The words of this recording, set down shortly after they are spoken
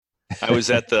I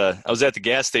was at the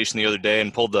gas station the other day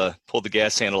and pulled the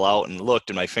gas handle out and looked,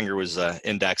 and my finger was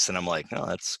indexed, and I'm like, oh,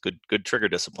 that's good trigger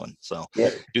discipline. So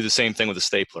do the same thing with a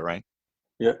stapler, right?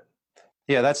 Yeah.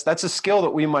 Yeah, that's a skill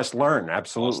that we must learn.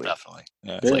 Absolutely. Most definitely.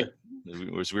 Yeah, it's like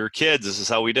as we were kids, this is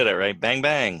how we did it, right? Bang,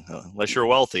 bang. Unless you're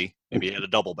wealthy, maybe you had a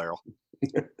double barrel.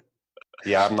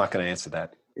 Yeah, I'm not going to answer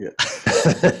that. Yeah.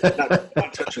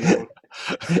 not touching that one.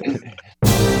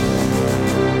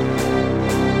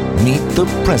 Meet the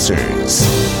Pressers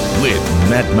with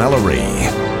Matt Mallory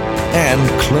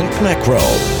and Clint Macro.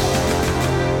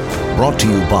 Brought to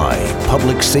you by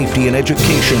Public Safety and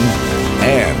Education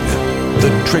and the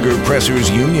Trigger Pressers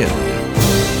Union.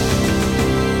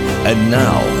 And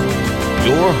now,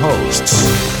 your hosts.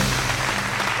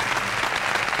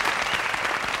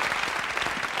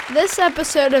 This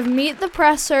episode of Meet the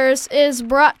Pressers is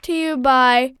brought to you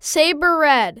by Sabre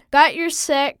Red, Got Your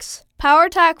Six,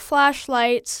 PowerTac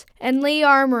Flashlights, and Lee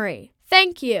Armory.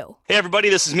 Thank you. Hey, everybody,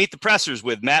 this is Meet the Pressers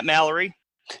with Matt Mallory.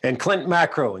 And Clint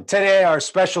Macro. And today our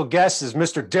special guest is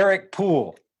Mr. Derek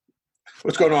Poole.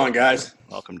 What's going on, guys?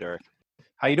 Welcome, Derek.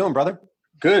 How you doing, brother?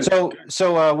 Good.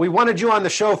 So we wanted you on the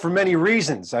show for many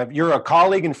reasons. You're a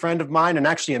colleague and friend of mine and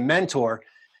actually a mentor.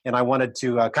 And I wanted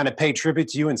to kind of pay tribute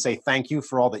to you and say thank you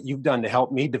for all that you've done to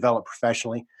help me develop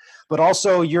professionally. But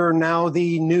also, you're now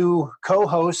the new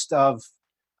co-host of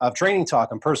Training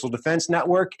Talk on Personal Defense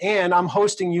Network. And I'm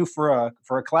hosting you for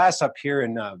a class up here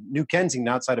in New Kensington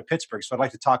outside of Pittsburgh. So I'd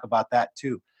like to talk about that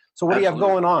too. So what do you have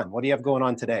going on? What do you have going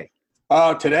on today?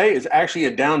 Today is actually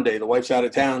a down day. The wife's out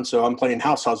of town, so I'm playing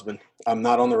house husband. I'm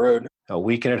not on the road. A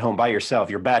weekend at home by yourself.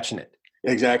 You're batching it.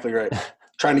 Exactly right.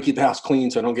 Trying to keep the house clean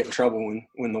so I don't get in trouble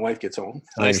when the wife gets home.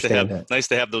 Nice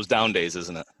to have those down days,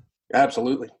 isn't it?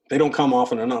 Absolutely. They don't come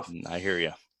often enough. I hear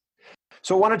you.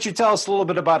 So why don't you tell us a little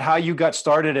bit about how you got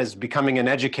started as becoming an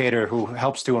educator who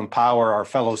helps to empower our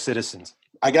fellow citizens?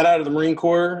 I got out of the Marine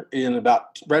Corps in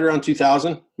right around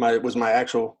 2000. It was my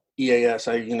actual EAS.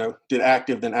 I did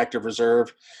active, then active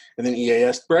reserve, and then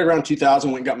EAS. Right around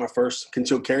 2000, went and got my first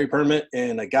concealed carry permit.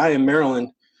 And a guy in Maryland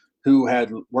who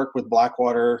had worked with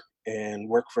Blackwater and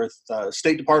worked for the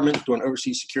State Department doing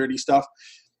overseas security stuff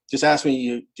just asked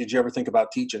me, did you ever think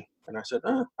about teaching? And I said,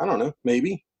 I don't know,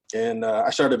 maybe. And I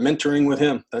started mentoring with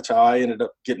him. That's how I ended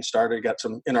up getting started. Got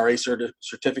some NRA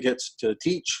certificates to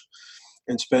teach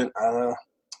and spent a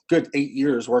good 8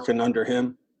 years working under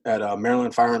him at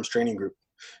Maryland Firearms Training Group.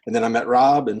 And then I met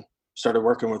Rob and started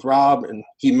working with Rob, and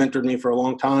he mentored me for a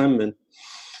long time. And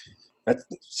that's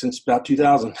since about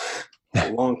 2000,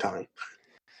 a long time.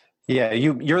 Yeah,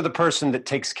 you're the person that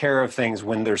takes care of things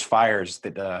when there's fires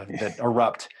that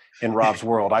erupt in Rob's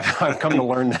world. I've come to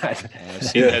learn that. I've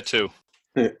seen that too.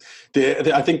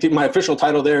 I think my official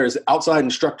title there is Outside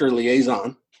Instructor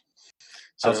Liaison.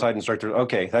 So, outside instructor.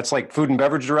 Okay, that's like food and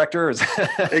beverage director.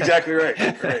 Exactly right.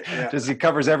 Yeah. Just he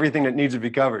covers everything that needs to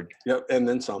be covered. Yep, and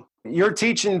then some. You're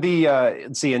teaching the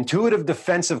Intuitive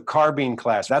Defensive Carbine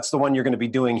class. That's the one you're going to be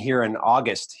doing here in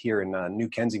August here in New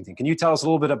Kensington. Can you tell us a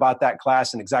little bit about that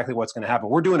class and exactly what's going to happen?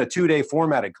 We're doing a 2-day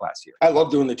formatted class here. I love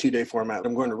doing the 2-day format.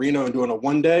 I'm going to Reno and doing a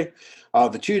 1-day.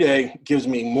 The 2-day gives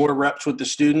me more reps with the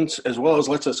students, as well as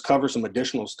lets us cover some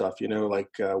additional stuff, like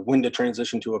when to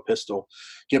transition to a pistol,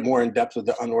 get more in depth with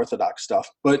the unorthodox stuff.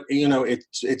 But,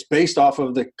 it's based off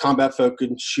of the combat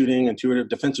focused shooting, intuitive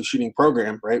defensive shooting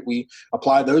program, right? We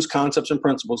apply those concepts and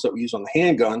principles that we use on the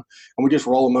handgun, and we just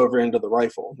roll them over into the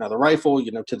rifle. Now, the rifle,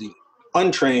 to the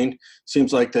untrained,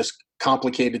 seems like this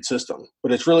complicated system,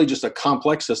 but it's really just a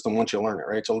complex system once you learn it,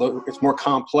 right? It's more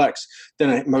complex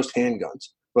than most handguns.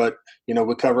 But,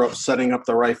 we cover up setting up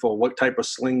the rifle, what type of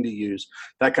sling to use,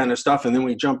 that kind of stuff. And then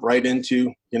we jump right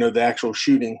into, the actual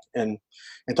shooting and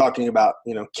talking about,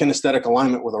 kinesthetic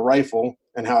alignment with a rifle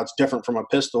and how it's different from a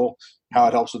pistol, how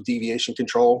it helps with deviation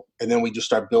control. And then we just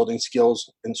start building skills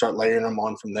and start layering them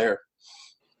on from there.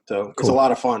 So It's a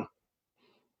lot of fun.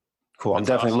 Cool. I'm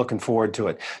definitely looking forward to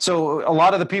it. So a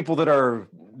lot of the people that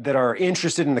are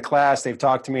interested in the class, they've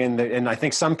talked to me, and I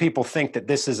think some people think that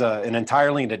this is an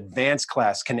entirely an advanced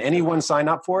class. Can anyone sign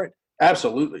up for it?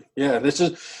 Absolutely. Yeah.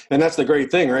 And that's the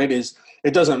great thing, right? Is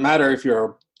it doesn't matter if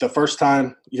you're the first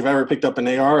time you've ever picked up an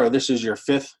AR or this is your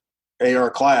 5th AR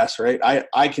class, right?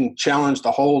 I can challenge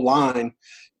the whole line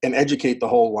and educate the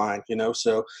whole line,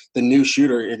 so the new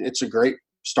shooter, it's a great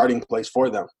starting place for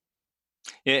them.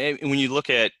 Yeah. And when you look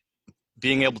at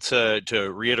being able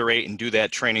to reiterate and do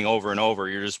that training over and over,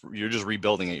 you're just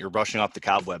rebuilding it. You're brushing off the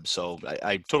cobwebs. So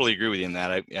I totally agree with you in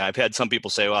that. I've had some people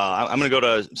say, well, I'm going to go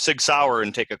to Sig Sauer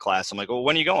and take a class. I'm like, well,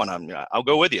 when are you going? I'll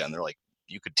go with you. And they're like,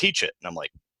 you could teach it. And I'm like,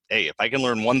 hey, if I can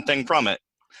learn one thing from it,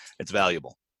 it's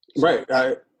valuable. Right.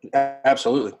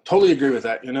 Absolutely. Totally agree with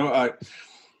that.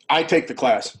 I take the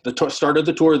class. Started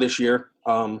the tour this year.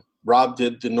 Rob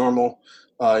did the normal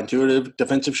intuitive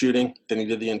defensive shooting. Then he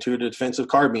did the intuitive defensive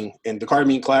carbine. In the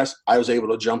carbine class, I was able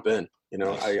to jump in.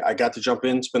 I got to jump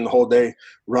in, spend the whole day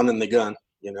running the gun.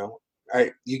 You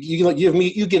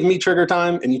give me trigger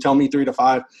time, and you tell me 3 to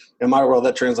 5. In my world,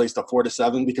 that translates to 4 to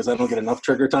 7 because I don't get enough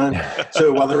trigger time.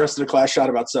 So while the rest of the class shot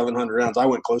about 700 rounds, I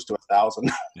went close to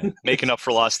 1,000. Making up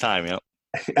for lost time. Yep.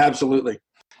 Absolutely.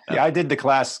 Yeah, I did the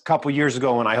class a couple years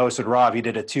ago when I hosted Rob. He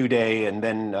did a 2-day, and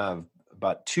then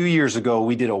about 2 years ago,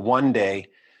 we did a 1-day.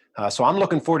 So I'm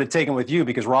looking forward to taking with you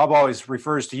because Rob always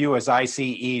refers to you as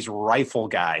ICE's rifle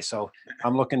guy. So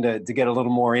I'm looking to get a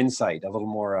little more insight, a little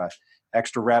more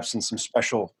extra reps and some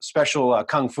special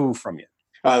kung fu from you.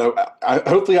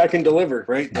 Hopefully I can deliver,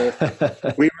 right?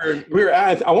 We were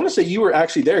at, I want to say you were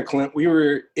actually there, Clint. We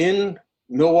were in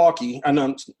Milwaukee,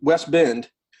 West Bend,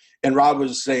 and Rob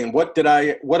was saying, what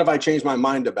have I changed my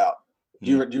mind about?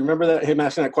 Do you remember that? Him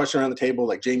asking that question around the table,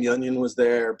 like Jamie Onion was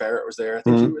there, Barrett was there. I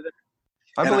think you were there.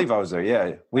 I believe I was there.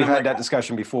 Yeah. We've had that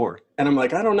discussion before. And I'm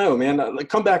like, I don't know, man. Like,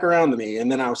 come back around to me. And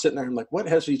then I was sitting there. I'm like, what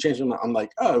has he changed? I'm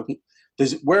like,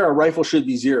 where a rifle should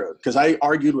be zeroed. Because I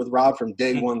argued with Rob from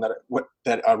day one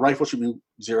that a rifle should be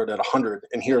zeroed at 100.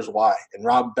 And here's why. And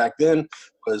Rob back then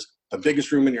was the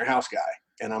biggest room in your house guy.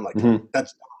 And I'm like,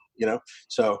 that's dumb,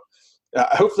 So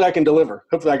hopefully I can deliver.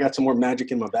 Hopefully I got some more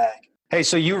magic in my bag. Hey,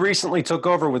 so you recently took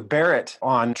over with Barrett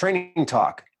on Training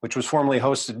Talk, which was formerly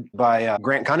hosted by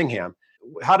Grant Cunningham.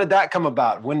 How did that come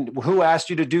about? Who asked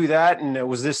you to do that? And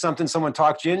was this something someone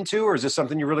talked you into, or is this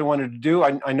something you really wanted to do?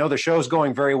 I know the show's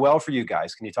going very well for you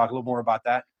guys. Can you talk a little more about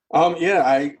that?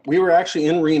 We were actually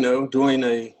in Reno doing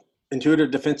a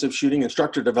intuitive defensive shooting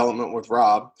instructor development with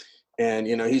Rob. And,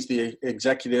 he's the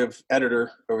executive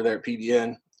editor over there at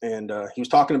PDN. And he was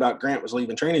talking about Grant was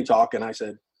leaving Training Talk. And I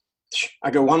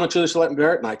go, why don't you just let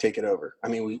Barrett and I take it over? I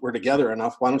mean, we're together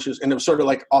enough. Why don't you and it was sort of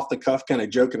like off the cuff, kind of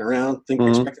joking around,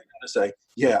 expecting him to say,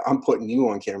 yeah, I'm putting you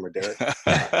on camera, Derek.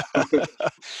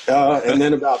 And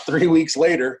then about 3 weeks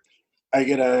later, I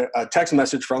get a text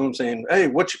message from him saying, hey,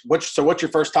 what's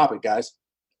your first topic, guys?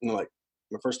 And I'm like,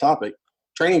 my first topic,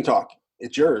 Training Talk.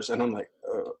 It's yours. And I'm like,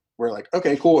 we're like,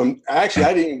 okay, cool. And actually,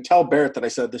 I didn't even tell Barrett that I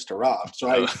said this to Rob.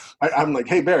 So I'm like,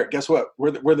 hey, Barrett, guess what?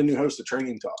 We're the new host of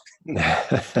Training Talk.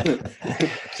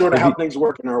 Sort of how things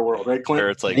work in our world, right, Clint?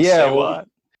 Barrett's like, say what?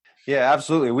 Yeah,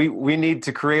 absolutely. We need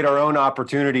to create our own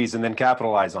opportunities and then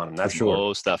capitalize on them. That's sure.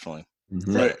 Most definitely.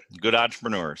 Mm-hmm. Right. Good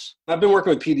entrepreneurs. I've been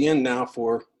working with PDN now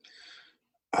for,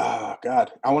 I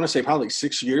want to say probably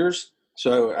 6 years.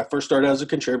 So I first started as a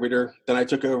contributor, then I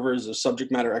took over as a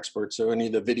subject matter expert. So any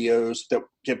of the videos that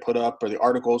get put up or the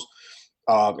articles,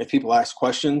 if people ask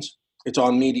questions, it's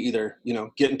on me to either,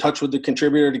 get in touch with the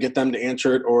contributor to get them to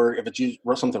answer it, or if it's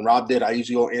something Rob did, I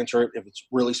usually will answer it. If it's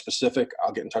really specific,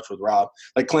 I'll get in touch with Rob.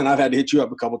 Like Clint, I've had to hit you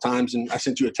up a couple times, and I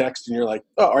sent you a text, and you're like,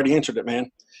 "Oh, I already answered it,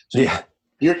 man." So yeah,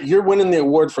 you're winning the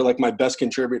award for like my best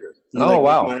contributor.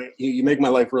 Wow! You make my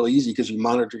life really easy because you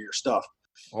monitor your stuff.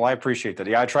 Well, I appreciate that.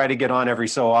 Yeah, I try to get on every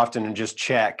so often and just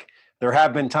check. There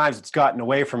have been times it's gotten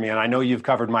away from me, and I know you've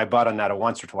covered my butt on that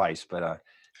once or twice. But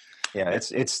yeah,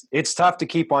 it's tough to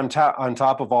keep on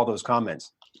top of all those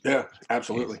comments. Yeah,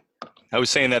 absolutely. I was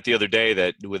saying that the other day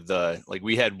that with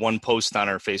we had one post on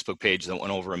our Facebook page that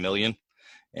went over 1 million,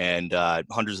 and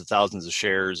hundreds of thousands of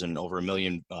shares and over 1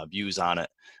 million views on it,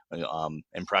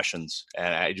 impressions,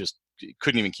 and I just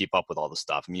couldn't even keep up with all the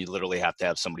stuff. I mean, you literally have to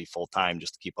have somebody full time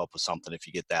just to keep up with something if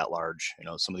you get that large.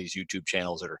 Some of these YouTube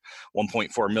channels that are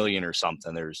 1.4 million or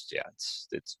something.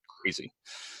 It's crazy.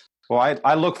 Well,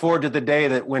 I look forward to the day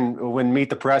that when Meet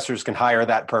the Pressers can hire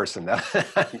that person.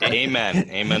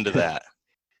 Amen to that.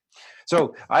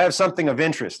 So I have something of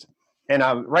interest. And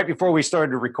right before we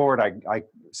started to record, I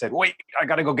said, wait, I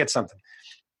got to go get something.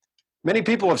 Many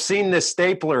people have seen this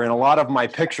stapler in a lot of my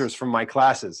pictures from my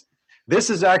classes.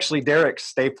 This is actually Derek's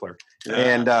stapler. Yeah.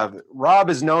 And Rob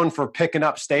is known for picking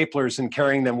up staplers and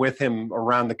carrying them with him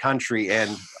around the country.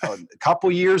 And a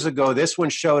couple years ago, this one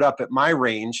showed up at my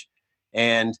range.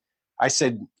 And I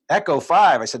said, Echo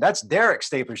 5. I said, that's Derek's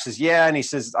stapler. He says, yeah. And he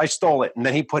says, I stole it. And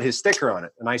then he put his sticker on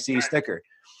it, an ICE sticker.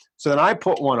 So then I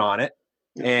put one on it.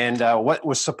 And what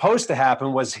was supposed to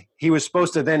happen was he was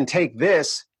supposed to then take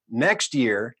this next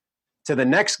year to the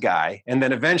next guy, and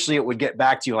then eventually it would get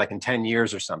back to you like in 10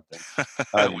 years or something.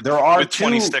 There are with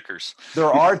 20 stickers. There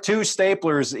are 2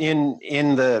 staplers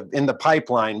in the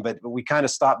pipeline, but we kind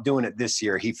of stopped doing it this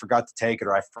year. He forgot to take it,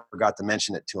 or I forgot to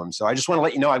mention it to him. So I just want to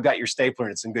let you know I've got your stapler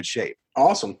and it's in good shape.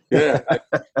 Awesome. Yeah.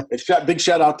 Big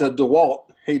shout out to DeWalt.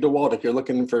 hey, DeWalt, if you're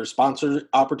looking for sponsor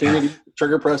opportunity,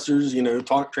 trigger pressers,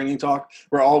 training talk,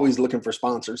 we're always looking for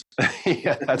sponsors.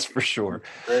 Yeah, that's for sure.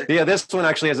 Right? Yeah, this one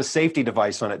actually has a safety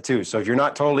device on it too. So if you're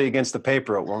not totally against the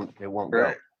paper, it won't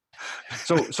Right.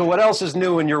 go. So what else is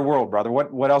new in your world, brother?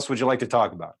 What else would you like to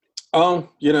talk about? Well,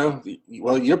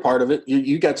 you're part of it.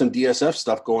 You got some DSF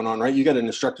stuff going on, right? You got an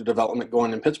instructor development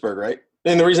going in Pittsburgh, right?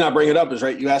 And the reason I bring it up is,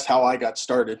 right, you asked how I got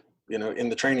started, in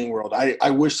the training world. I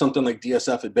wish something like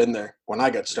DSF had been there when I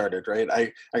got started, right?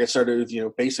 I got started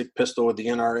with, basic pistol with the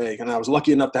NRA, and I was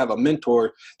lucky enough to have a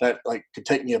mentor that could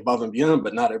take me above and beyond,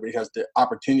 but not everybody has the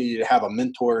opportunity to have a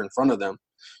mentor in front of them.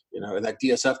 And that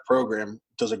DSF program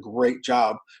does a great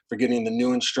job for getting the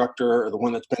new instructor or the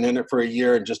one that's been in it for a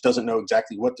year and just doesn't know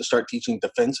exactly what to start teaching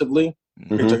defensively.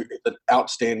 Mm-hmm. It's an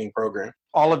outstanding program.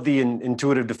 All of the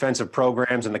intuitive defensive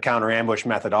programs and the counter ambush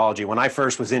methodology, when I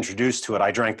first was introduced to it,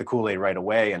 I drank the Kool-Aid right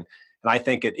away. And I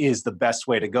think it is the best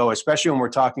way to go, especially when we're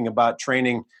talking about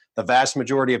training the vast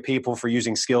majority of people for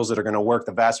using skills that are going to work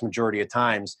the vast majority of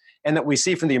times. And that we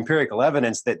see from the empirical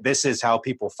evidence that this is how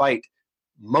people fight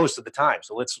most of the time.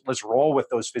 So let's roll with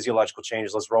those physiological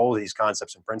changes. Let's roll with these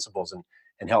concepts and principles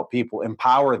and help people,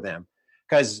 empower them.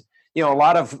 Because a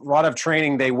lot of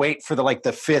training, they wait for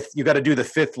the fifth. You got to do the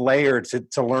fifth layer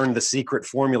to learn the secret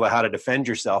formula how to defend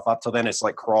yourself. Up till then, it's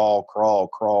like crawl,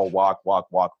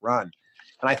 walk, run.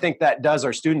 And I think that does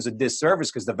our students a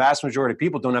disservice because the vast majority of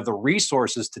people don't have the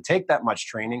resources to take that much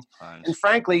training. Nice. And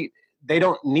frankly, they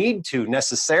don't need to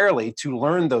necessarily to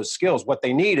learn those skills. What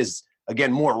they need is,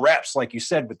 again, more reps. Like you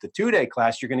said, with the 2-day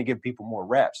class, you're going to give people more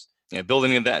reps. Yeah,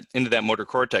 building into that motor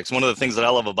cortex. One of the things that I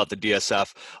love about the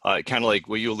DSF, kind of like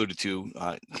what you alluded to,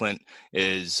 Clint,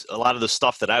 is a lot of the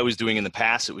stuff that I was doing in the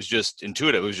past, it was just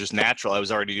intuitive. It was just natural. I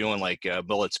was already doing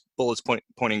bullets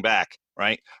pointing back,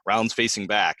 right? Rounds facing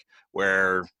back,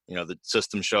 where, the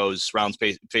system shows rounds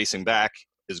facing back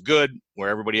is good, where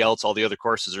everybody else, all the other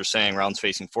courses are saying rounds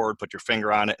facing forward, put your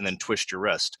finger on it, and then twist your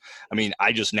wrist. I mean,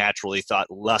 I just naturally thought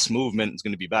less movement is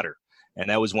going to be better. And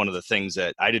that was one of the things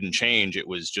that I didn't change. It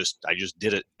was I just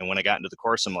did it. And when I got into the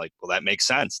course, I'm like, well, that makes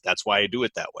sense. That's why I do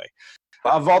it that way.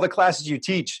 Of all the classes you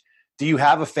teach, do you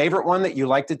have a favorite one that you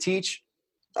like to teach?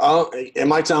 It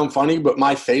might sound funny, but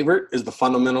my favorite is the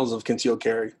fundamentals of concealed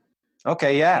carry.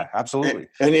 Okay, yeah, absolutely.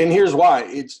 And here's why.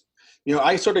 It's,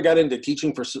 I sort of got into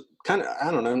teaching for kind of,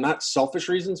 I don't know, not selfish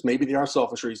reasons. Maybe they are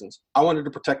selfish reasons. I wanted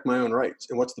to protect my own rights.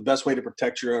 And what's the best way to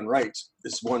protect your own rights?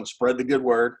 Is one, spread the good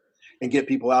word and get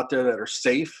people out there that are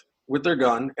safe with their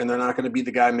gun and they're not going to be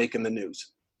the guy making the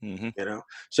news. Mm-hmm.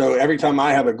 So every time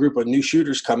I have a group of new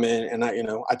shooters come in and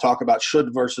I talk about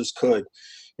should versus could,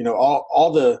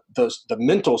 all the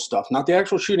mental stuff, not the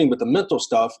actual shooting, but the mental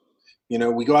stuff,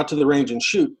 we go out to the range and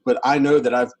shoot, but I know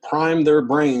that I've primed their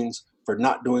brains for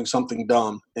not doing something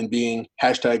dumb and being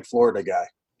 #Florida guy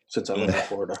since I live in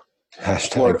Florida.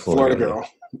 Florida girl,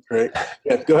 right?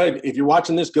 Yeah, go ahead. If you're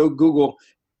watching this, go Google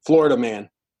Florida man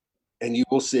and you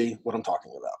will see what I'm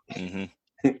talking about.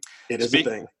 Mm-hmm. It is a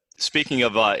thing. Speaking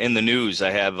of in the news,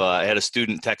 I had a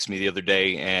student text me the other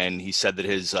day, and he said that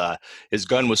his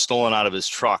gun was stolen out of his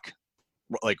truck,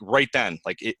 like right then,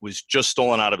 like it was just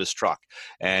stolen out of his truck.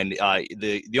 And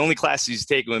the only classes he's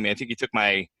taken with me, I think he took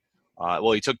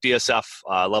he took DSF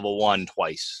level 1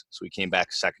 twice, so he came back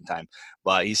a second time.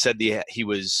 But he said it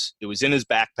was in his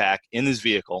backpack in his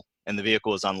vehicle, and the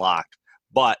vehicle was unlocked.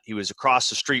 But he was across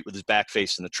the street with his back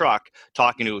facing the truck,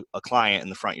 talking to a client in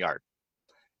the front yard.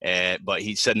 But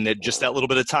he said in just that little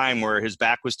bit of time where his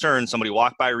back was turned, somebody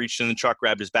walked by, reached in the truck,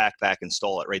 grabbed his backpack, and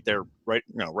stole it right there, right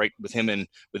with him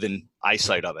within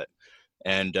eyesight of it.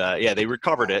 And they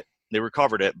recovered it.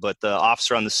 But the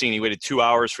officer on the scene, he waited 2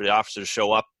 hours for the officer to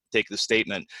show up, take the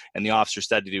statement, and the officer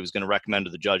said that he was going to recommend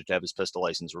to the judge to have his pistol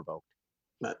license revoked.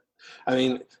 I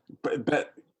mean,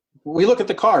 but we look at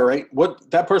the car, right?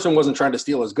 What that person wasn't trying to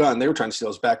steal his gun; they were trying to steal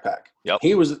his backpack. Yep.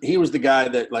 He was the guy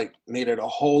that made it a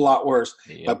whole lot worse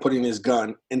by putting his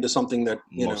gun into something that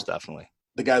most definitely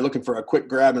the guy looking for a quick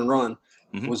grab and run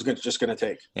was just going to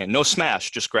take. Yeah, no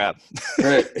smash, just grab.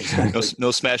 Right. Exactly.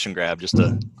 no smash and grab, just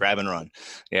a grab and run.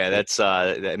 Yeah, that's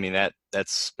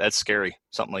that's scary,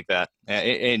 something like that,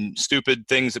 and stupid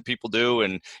things that people do.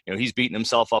 And he's beating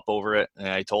himself up over it. And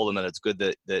I told him that it's good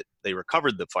that they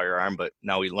recovered the firearm, but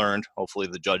now he learned. Hopefully,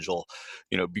 the judge will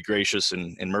be gracious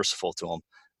and merciful to him.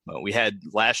 But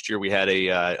last year we had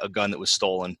a gun that was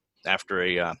stolen after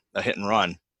a hit and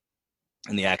run.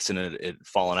 In the accident, it had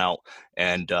fallen out,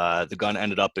 and the gun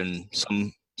ended up in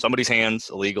somebody's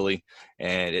hands illegally.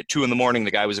 And at 2 a.m,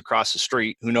 the guy was across the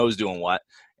street, who knows doing what,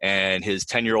 and his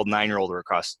 10-year-old, 9-year-old were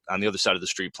across on the other side of the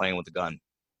street playing with the gun.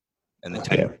 And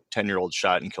the 10-year-old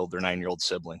shot and killed their 9-year-old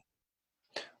sibling.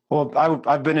 Well,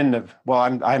 I've been in the, well,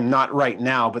 I'm not right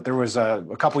now, but there was a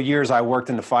couple years I worked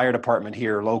in the fire department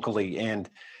here locally, and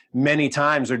many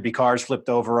times there'd be cars flipped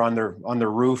over on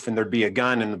their roof, and there'd be a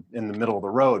gun in the middle of the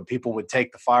road. People would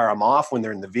take the firearm off when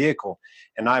they're in the vehicle,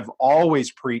 and I've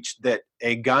always preached that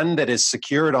a gun that is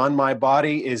secured on my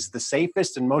body is the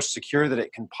safest and most secure that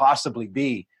it can possibly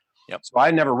be. Yep. So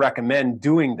I never recommend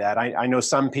doing that. I know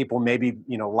some people, maybe,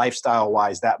 lifestyle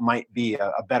wise, that might be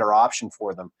a better option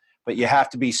for them. But you have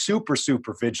to be super,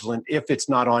 super vigilant if it's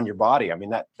not on your body. I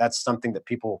mean, that's something that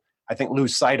people, I think,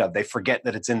 lose sight of. They forget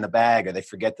that it's in the bag, or they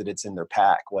forget that it's in their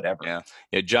pack, whatever.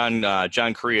 Yeah.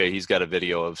 John Correa, he's got a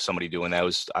video of somebody doing that. It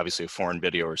was obviously a foreign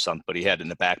video or something, but he had it in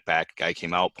the backpack. Guy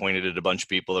came out, pointed at a bunch of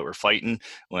people that were fighting.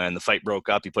 When the fight broke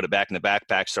up, he put it back in the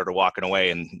backpack, started walking away,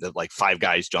 and like 5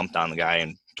 guys jumped on the guy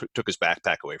and took his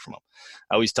backpack away from him.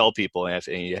 I always tell people, if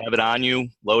you have it on you,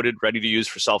 loaded, ready to use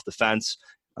for self-defense.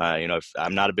 If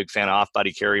I'm not a big fan of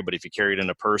off-body carry, but if you carry it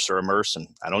in a purse or a Merce, and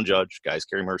I don't judge, guys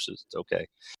carry Merces, it's okay.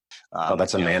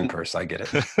 That's a man purse. I get it.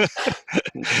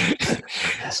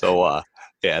 So,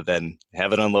 then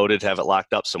have it unloaded, have it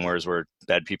locked up somewhere where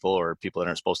bad people or people that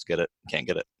aren't supposed to get it can't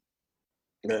get it.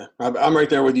 Yeah, I'm right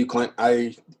there with you, Clint.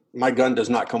 My gun does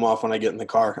not come off when I get in the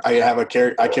car. I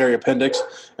carry appendix,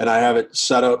 and I have it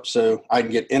set up so I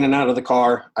can get in and out of the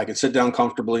car. I can sit down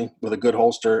comfortably with a good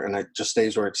holster, and it just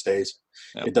stays where it stays.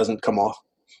 Yep. It doesn't come off.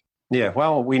 Yeah,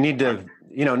 well, we need to,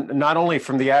 not only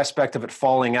from the aspect of it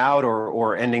falling out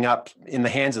or ending up in the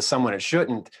hands of someone it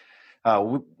shouldn't,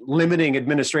 limiting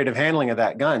administrative handling of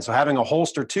that gun. So having a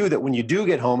holster too, that when you do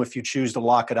get home, if you choose to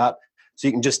lock it up, so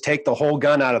you can just take the whole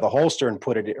gun out of the holster and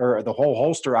put it, or the whole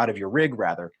holster out of your rig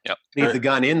rather. Yep. Leave the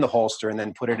gun in the holster and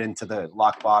then put it into the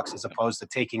lockbox, as opposed to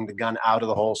taking the gun out of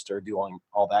the holster, doing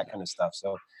all that kind of stuff.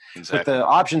 So exactly. With the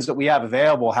options that we have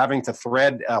available, having to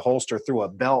thread a holster through a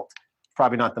belt,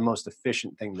 probably not the most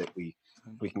efficient thing that we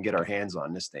can get our hands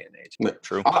on this day and age.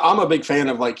 True. I'm a big fan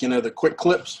of the quick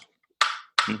clips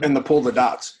and the pull the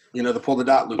dots, the pull the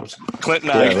dot loops. Clint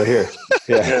and I. Yeah, we're here.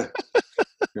 Yeah.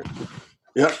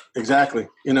 Yep, exactly.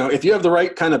 If you have the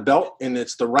right kind of belt and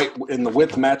it's the right, and the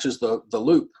width matches the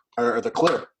loop or the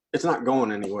clip, it's not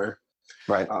going anywhere.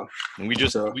 Right. And we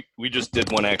just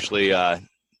did one actually.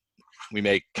 We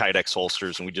make Kydex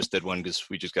holsters, and we just did one because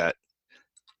we just got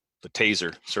the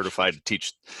Taser certified to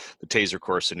teach the Taser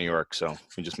course in New York. So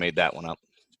we just made that one up.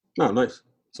 Oh, nice.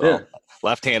 So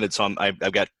left-handed, so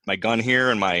I've got my gun here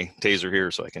and my Taser here,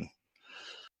 so I can.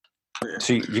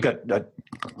 So you got a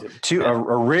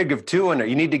rig of 2 in there.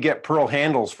 You need to get pearl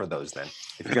handles for those then,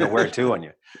 if you're going to wear 2 on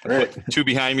you. Right. 2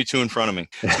 behind me, 2 in front of me.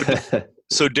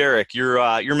 So Derek,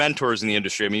 your mentors in the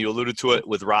industry. I mean, you alluded to it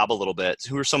with Rob a little bit.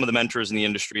 Who are some of the mentors in the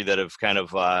industry that have kind of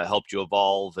helped you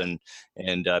evolve and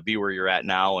be where you're at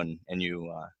now, and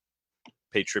you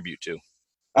pay tribute to?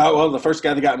 Well, the first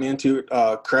guy that got me into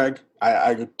it, Craig.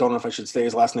 I don't know if I should say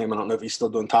his last name. I don't know if he's still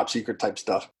doing top secret type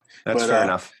stuff. That's fair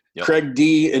enough. Yep. Craig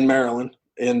D in Maryland.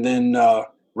 And then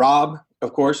Rob,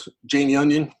 of course, Jamie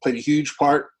Onion played a huge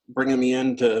part bringing me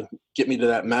in to get me to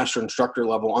that master instructor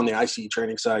level on the ICE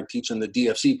training side, teaching the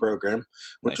DFC program,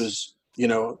 which was,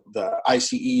 the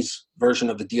ICE's version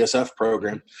of the DSF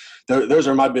program. Those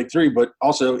are my big 3, but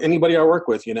also anybody I work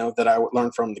with, that I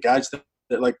learned from, the guys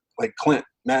that like Clint,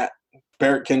 Matt,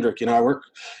 Barrett Kendrick.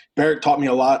 Barrett taught me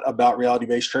a lot about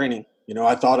reality-based training.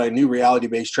 I thought I knew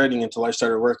reality-based training until I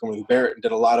started working with Barrett and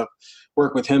did a lot of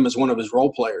work with him as one of his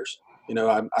role players.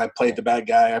 I played the bad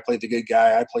guy. I played the good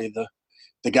guy. I played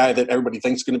the guy that everybody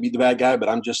thinks is going to be the bad guy, but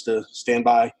I'm just a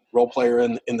standby role player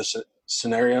in the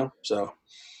scenario. So,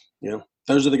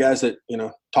 those are the guys that,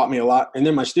 taught me a lot. And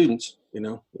then my students,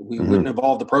 we wouldn't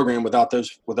evolve the program without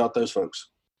those folks.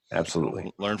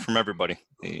 Absolutely. Learn from everybody.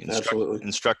 The Absolutely.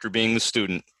 Instructor being the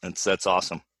student. That's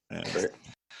awesome. Yeah. Right.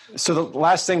 So the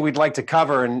last thing we'd like to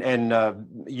cover, and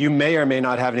you may or may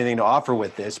not have anything to offer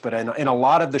with this, but in a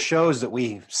lot of the shows that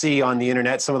we see on the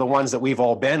internet, some of the ones that we've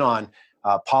all been on,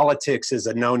 politics is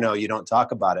a no-no. You don't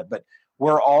talk about it. But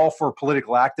we're all for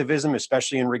political activism,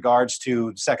 especially in regards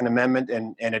to the Second Amendment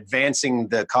and advancing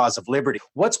the cause of liberty.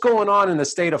 What's going on in the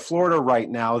state of Florida right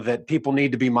now that people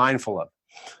need to be mindful of?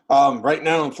 Right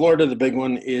now in Florida, the big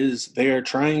one is they are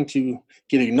trying to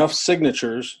get enough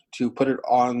signatures to put it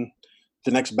on the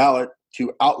next ballot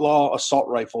to outlaw assault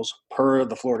rifles per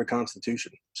the Florida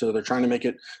Constitution. So they're trying to make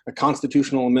it a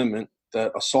constitutional amendment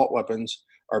that assault weapons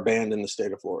are banned in the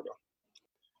state of Florida.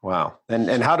 Wow.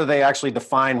 And how do they actually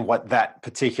define what that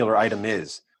particular item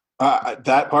is?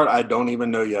 That part I don't even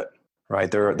know yet.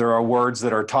 Right. There are words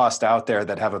that are tossed out there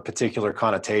that have a particular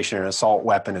connotation. An assault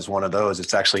weapon is one of those.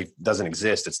 It's actually doesn't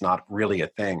exist. It's not really a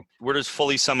thing. Where does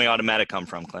fully semi-automatic come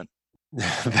from, Clint?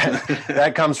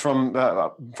 that comes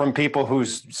from people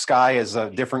whose sky is a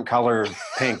different color of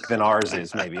pink than ours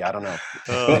is. Maybe, I don't know.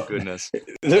 Oh goodness.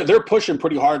 They're pushing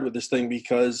pretty hard with this thing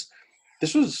because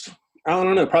this was, I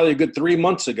don't know, probably a good 3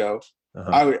 months ago.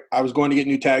 I was going to get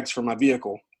new tags for my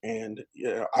vehicle, and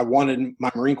I wanted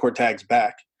my Marine Corps tags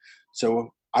back.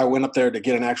 So I went up there to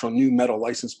get an actual new metal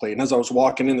license plate. And as I was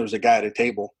walking in, there was a guy at a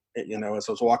table, as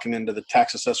I was walking into the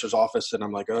tax assessor's office, and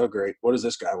I'm like, oh, great. What does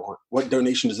this guy want? What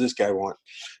donation does this guy want?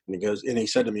 And he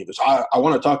said to me, I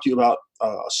want to talk to you about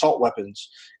assault weapons.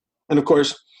 And of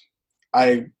course,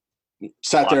 I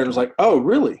sat there and was like, oh,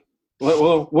 really?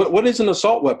 Well, what is an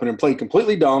assault weapon? And played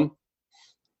completely dumb.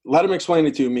 Let him explain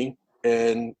it to me.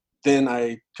 And then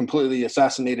I completely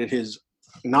assassinated his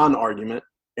non-argument.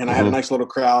 And I had a nice little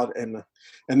crowd.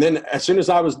 And then as soon as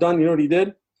I was done, you know what he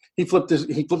did? He flipped his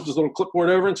little clipboard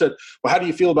over and said, well, how do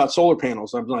you feel about solar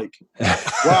panels? I'm like,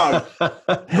 wow,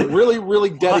 you're really, really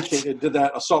dedicated to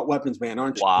that assault weapons ban,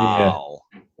 aren't you? Wow.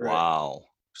 Yeah. Wow.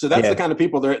 So that's the kind of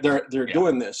people they're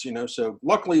doing this, So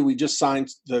luckily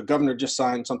the governor just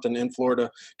signed something in Florida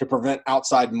to prevent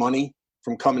outside money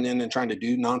from coming in and trying to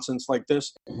do nonsense like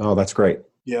this. Oh, that's great.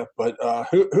 Yeah. But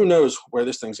who knows where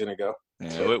this thing's going to go?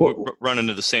 Yeah, we run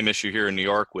into the same issue here in New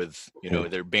York with,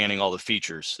 they're banning all the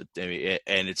features,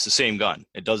 and it's the same gun.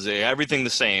 It does everything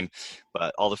the same,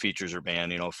 but all the features are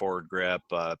banned, forward grip,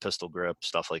 pistol grip,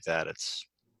 stuff like that.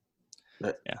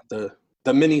 The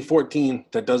Mini 14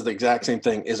 that does the exact same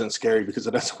thing isn't scary because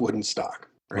it has a wooden stock.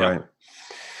 Right. Yeah.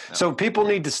 So people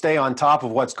need to stay on top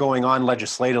of what's going on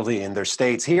legislatively in their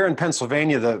states. Here in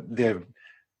Pennsylvania,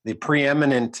 the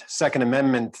preeminent Second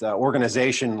Amendment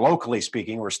organization, locally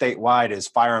speaking, or statewide, is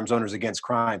Firearms Owners Against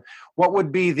Crime. What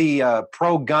would be the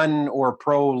pro-gun or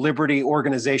pro-liberty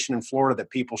organization in Florida that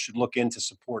people should look into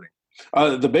supporting?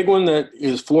 The big one that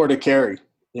is Florida Carry.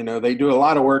 They do a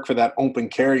lot of work for that open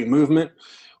carry movement.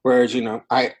 Whereas,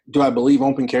 I believe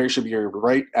open carry should be your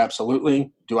right?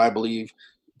 Absolutely. Do I believe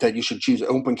that you should choose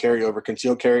open carry over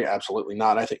concealed carry? Absolutely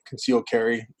not. I think concealed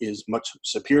carry is much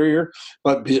superior.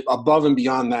 But above and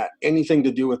beyond that, anything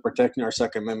to do with protecting our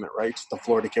Second Amendment rights, the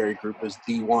Florida Carry Group is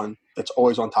the one that's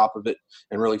always on top of it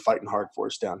and really fighting hard for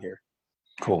us down here.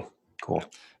 Cool.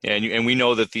 Yeah, and we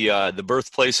know that the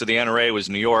birthplace of the NRA was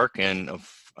New York, and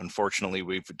unfortunately,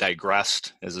 we've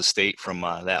digressed as a state from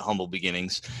that humble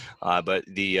beginnings. But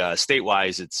the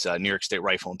state-wise, it's New York State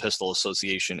Rifle and Pistol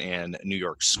Association and New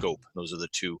York Scope. Those are the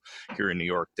two here in New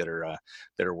York that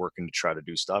are working to try to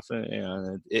do stuff.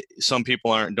 Some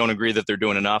people don't agree that they're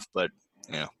doing enough, but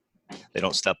they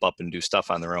don't step up and do stuff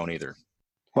on their own either.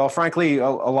 Well, frankly, a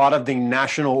lot of the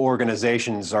national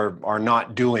organizations are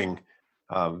not doing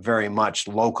very much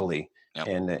locally. Yep.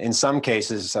 And in some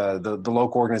cases, the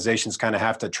local organizations kind of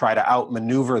have to try to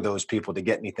outmaneuver those people to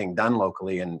get anything done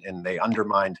locally, and they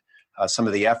undermined some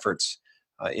of the efforts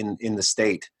in the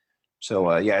state. So,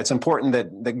 it's important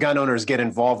that gun owners get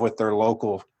involved with their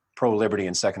local pro-liberty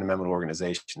and Second Amendment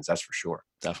organizations. That's for sure.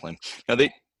 Definitely. Now,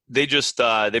 they just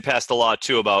they passed a law,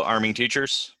 too, about arming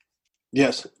teachers.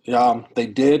 Yes, they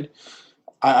did.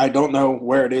 I don't know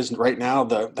where it is right now.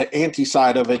 The anti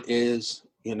side of it is,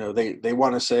 they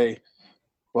want to say,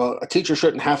 well, a teacher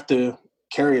shouldn't have to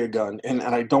carry a gun. And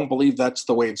I don't believe that's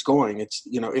the way it's going. It's,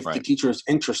 if the teacher is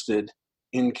interested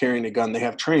in carrying a gun, they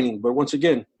have training. But once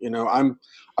again, I'm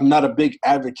not a big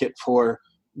advocate for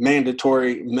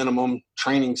mandatory minimum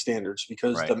training standards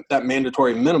because that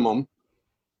mandatory minimum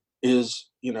is,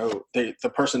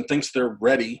 the person thinks they're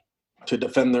ready to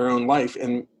defend their own life.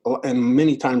 And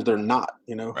many times they're not,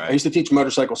 I used to teach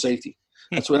motorcycle safety.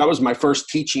 That was my first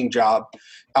teaching job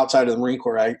outside of the Marine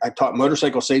Corps. I taught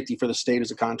motorcycle safety for the state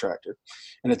as a contractor.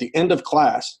 And at the end of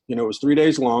class, it was 3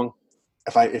 days long.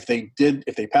 If they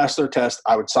passed their test,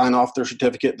 I would sign off their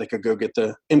certificate. They could go get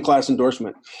the in-class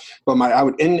endorsement. But I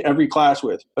would end every class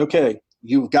with, okay,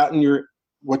 you've gotten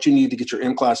what you need to get your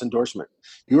in-class endorsement.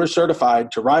 You are certified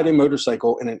to ride a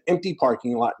motorcycle in an empty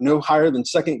parking lot, no higher than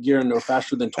second gear and no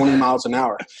faster than 20 miles an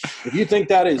hour. If you think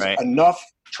that is enough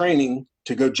training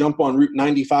to go jump on Route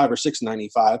 95 or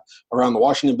 695 around the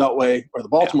Washington Beltway or the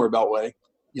Baltimore Beltway,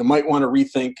 you might want to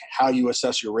rethink how you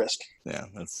assess your risk. Yeah,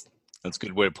 that's a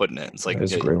good way of putting it. It's like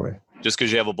that's a great way. Just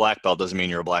because you have a black belt doesn't mean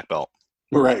you're a black belt.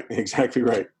 Right, exactly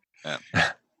right. Yeah.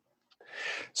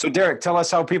 So, Derek, tell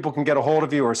us how people can get a hold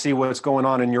of you or see what's going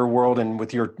on in your world and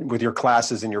with your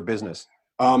classes and your business.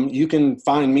 You can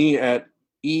find me at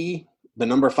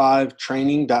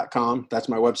the5training.com. That's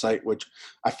my website, which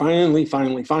I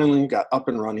finally got up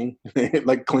and running.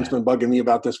 Like Clint's been bugging me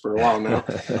about this for a while now.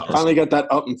 Finally got that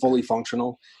up and fully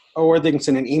functional. Or they can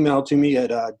send an email to me at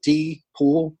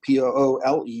dpoole,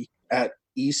 Poole,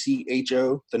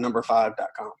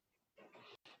 @echo5.com.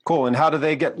 Cool. And how do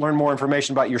they learn more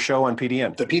information about your show on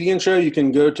PDN? The PDN show, you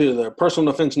can go to the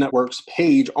Personal Defense Network's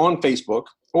page on Facebook,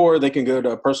 or they can go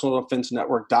to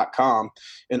personaldefensenetwork.com,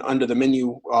 and under the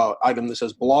menu item that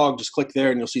says blog, just click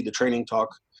there and you'll see the Training Talk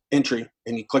entry.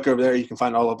 And you click over there, you can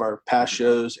find all of our past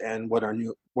shows and what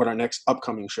our next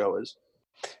upcoming show is.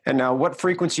 And now, what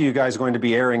frequency are you guys going to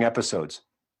be airing episodes?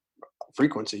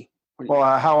 Frequency.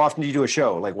 Well, how often do you do a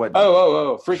show? Like what?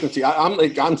 Frequency.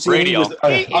 I'm seeing Radio.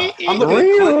 I'm looking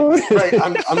at Clint,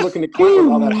 right. I'm looking at Clint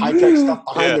with all that high tech stuff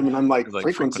behind him, and I'm like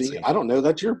frequency. I don't know.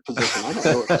 That's your position. I don't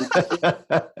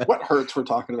know what hertz we're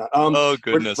talking about. Oh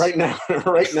goodness. Right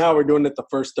now we're doing it the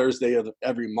first Thursday of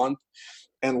every month,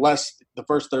 unless the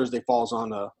first Thursday falls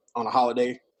on a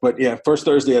holiday. But yeah, first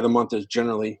Thursday of the month is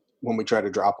generally when we try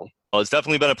to drop them. Well, it's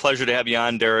definitely been a pleasure to have you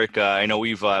on, Derek. I know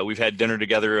we've had dinner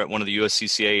together at one of the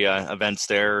USCCA events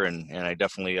there, and I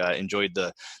definitely enjoyed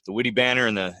the witty banter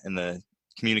and the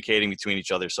communicating between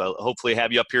each other. So I'll hopefully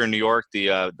have you up here in New York,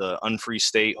 the unfree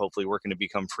state, hopefully working to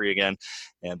become free again,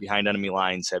 and behind enemy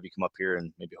lines, have you come up here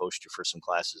and maybe host you for some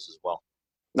classes as well.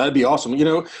 That'd be awesome.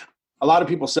 A lot of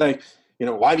people say,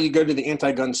 why do you go to the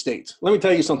anti-gun states? Let me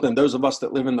tell you something. Those of us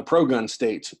that live in the pro-gun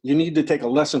states, you need to take a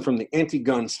lesson from the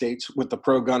anti-gun states with the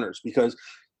pro-gunners, because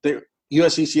the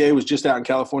USCCA was just out in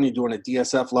California doing a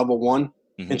DSF level 1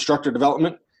 instructor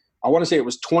development. I want to say it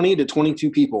was 20 to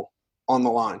 22 people on the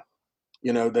line,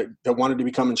 that wanted to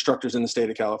become instructors in the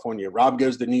state of California. Rob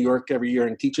goes to New York every year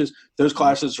and teaches. Those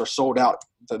classes are sold out.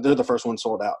 They're the first ones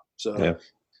sold out. So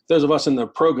those of us in the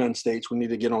pro-gun states, we need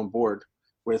to get on board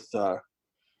with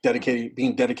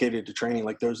being dedicated to training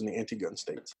like those in the anti-gun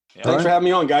states. Yeah. Thanks for having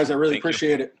me on, guys. I really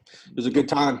appreciate it. It was a good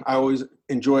time. I always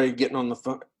enjoy getting on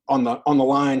the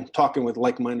line, talking with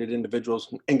like-minded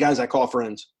individuals and guys I call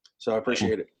friends. So I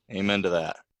appreciate it. Amen to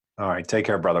that. All right. Take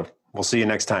care, brother. We'll see you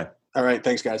next time. All right.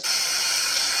 Thanks, guys.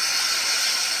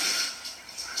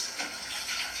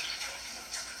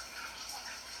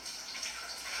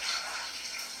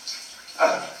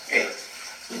 Hey,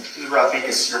 this is Rob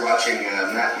Pincus. You're watching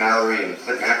Matt Mallory and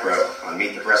Clint Macro on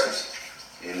Meet the Pressers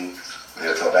in my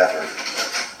hotel bathroom.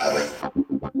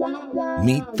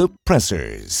 Meet the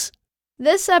Pressers.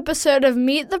 This episode of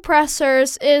Meet the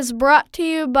Pressers is brought to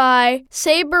you by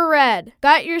Saber Red,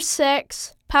 Got Your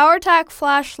Six, PowerTac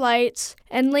Flashlights,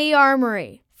 and Lee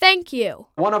Armory. Thank you.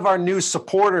 One of our new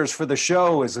supporters for the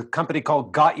show is a company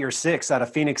called Got Your Six out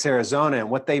of Phoenix, Arizona. And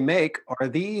what they make are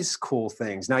these cool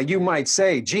things. Now, you might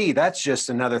say, gee, that's just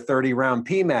another 30-round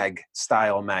PMAG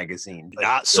style magazine. But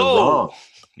Not so.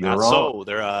 Not so.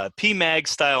 They're a PMAG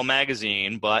style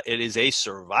magazine, but it is a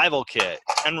survival kit,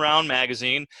 10-round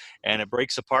magazine, and it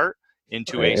breaks apart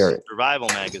into a survival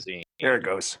magazine. There it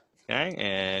goes. Okay,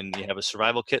 and you have a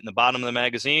survival kit in the bottom of the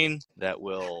magazine that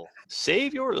will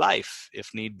save your life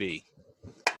if need be.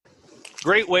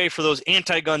 Great way for those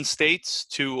anti-gun states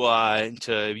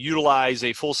to utilize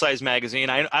a full-size magazine.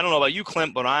 I don't know about you,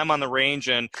 Clint, but I'm on the range,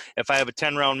 and if I have a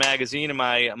 10-round magazine in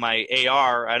my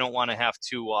AR, I don't want to have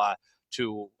to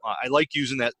I like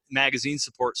using that magazine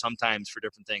support sometimes for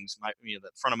different things. The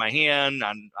front of my hand,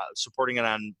 on supporting it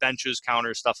on benches,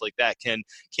 counters, stuff like that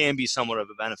can be somewhat of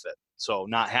a benefit. So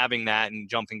not having that and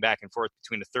jumping back and forth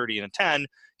between a 30 and a 10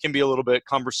 can be a little bit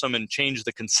cumbersome and change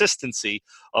the consistency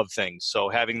of things. So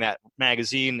having that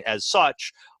magazine as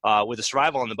such, with a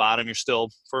survival on the bottom, you're still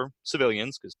for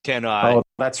civilians oh,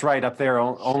 that's right. Up there,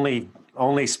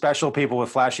 only special people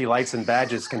with flashy lights and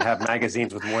badges can have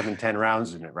magazines with more than 10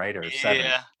 rounds in it, right? Or 7.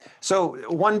 Yeah. So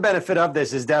one benefit of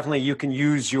this is definitely you can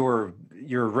use your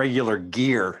regular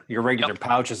gear, your regular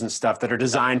pouches and stuff that are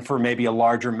designed for maybe a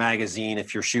larger magazine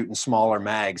if you're shooting smaller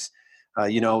mags.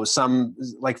 Some,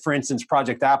 like for instance,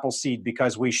 Project Appleseed,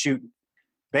 because we shoot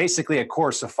basically a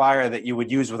course of fire that you would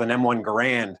use with an M1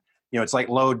 Garand. It's like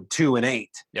load 2 and 8.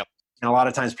 Yep. And a lot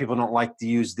of times people don't like to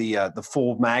use the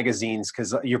full magazines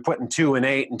because you're putting 2 and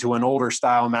 8 into an older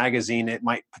style magazine. It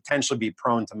might potentially be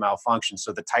prone to malfunction.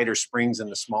 So the tighter springs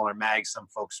and the smaller mags, some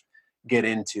folks get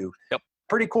into. Yep.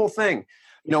 Pretty cool thing.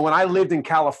 When I lived in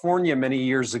California many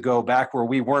years ago, back where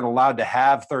we weren't allowed to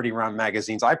have 30-round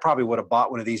magazines, I probably would have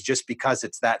bought one of these just because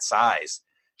it's that size.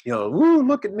 Woo,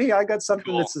 look at me. I got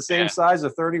something that's the same size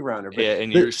as a 30-rounder. Yeah,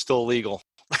 and you're still legal.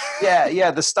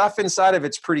 Yeah. The stuff inside of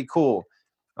it's pretty cool.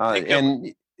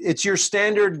 And it's your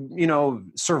standard,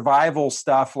 survival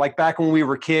stuff. Like back when we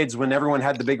were kids, when everyone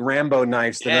had the big Rambo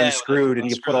knives that unscrewed and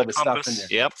you put all the stuff in there.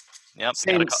 Yep.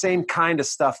 Same kind of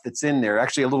stuff that's in there.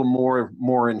 Actually, a little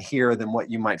more in here than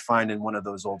what you might find in one of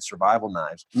those old survival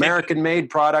knives. American-made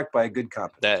product by a good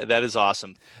company. That is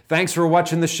awesome. Thanks for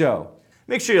watching the show.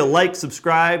 Make sure you like,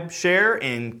 subscribe, share,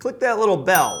 and click that little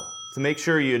bell to make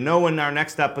sure you know when our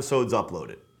next episode's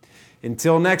uploaded.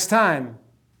 Until next time.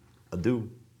 Adieu.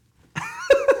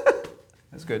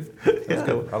 That's good. That's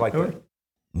good. I like that.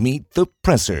 Meet the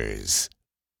Pressers.